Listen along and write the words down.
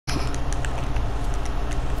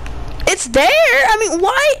it's there. I mean,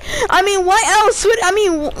 why? I mean, why else would? I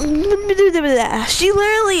mean, she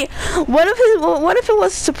literally. What if it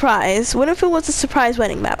was a surprise? What if it was a surprise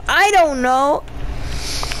wedding map? I don't know.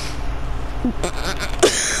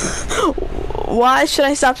 Why should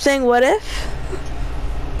I stop saying what if?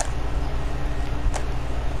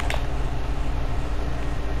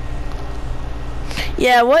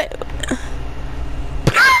 Yeah, what?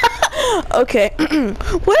 Okay.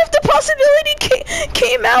 What if the possibility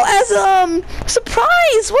came out as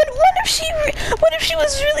surprise? What if she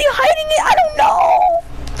was really hiding it? I don't know.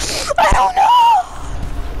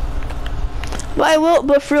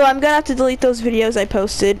 But for real, I'm gonna have to delete those videos I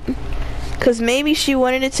posted, cause maybe she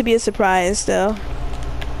wanted it to be a surprise though.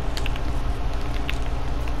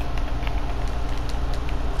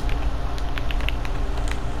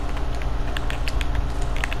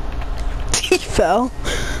 He fell.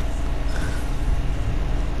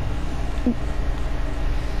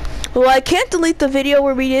 Well, I can't delete the video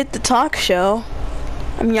where we did the talk show.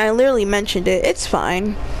 I mean, I literally mentioned it. It's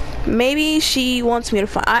fine. Maybe she wants me to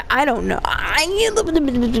find. I don't know.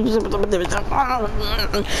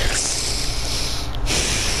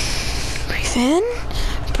 Breathe in.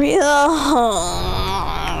 Breathe out.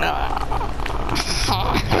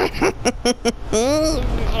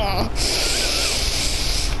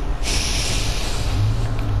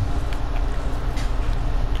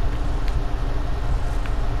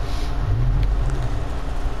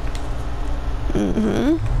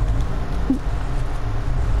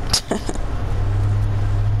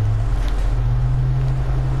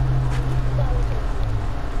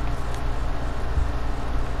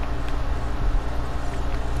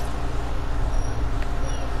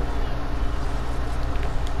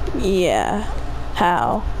 Yeah.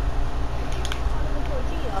 How?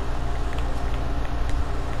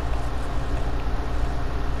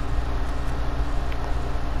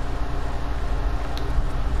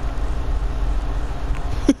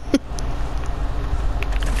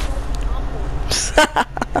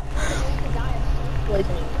 What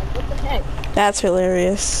the heck? That's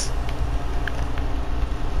hilarious.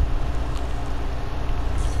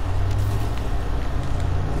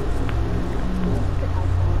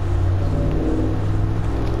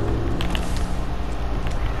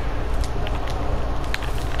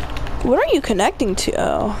 What are you connecting to?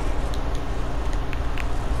 Oh.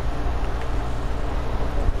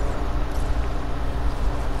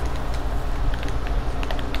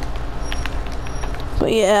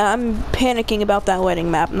 But yeah, I'm panicking about that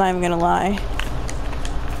wedding map, not even gonna lie.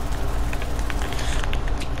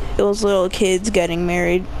 Those little kids getting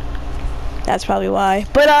married. That's probably why.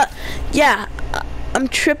 But yeah, I'm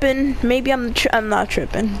tripping. Maybe I'm not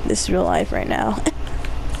tripping. This is real life right now.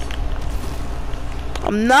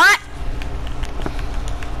 I'm not.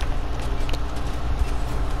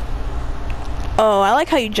 Oh, I like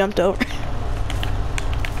how you jumped over.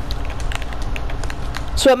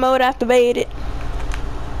 Sweat mode activated.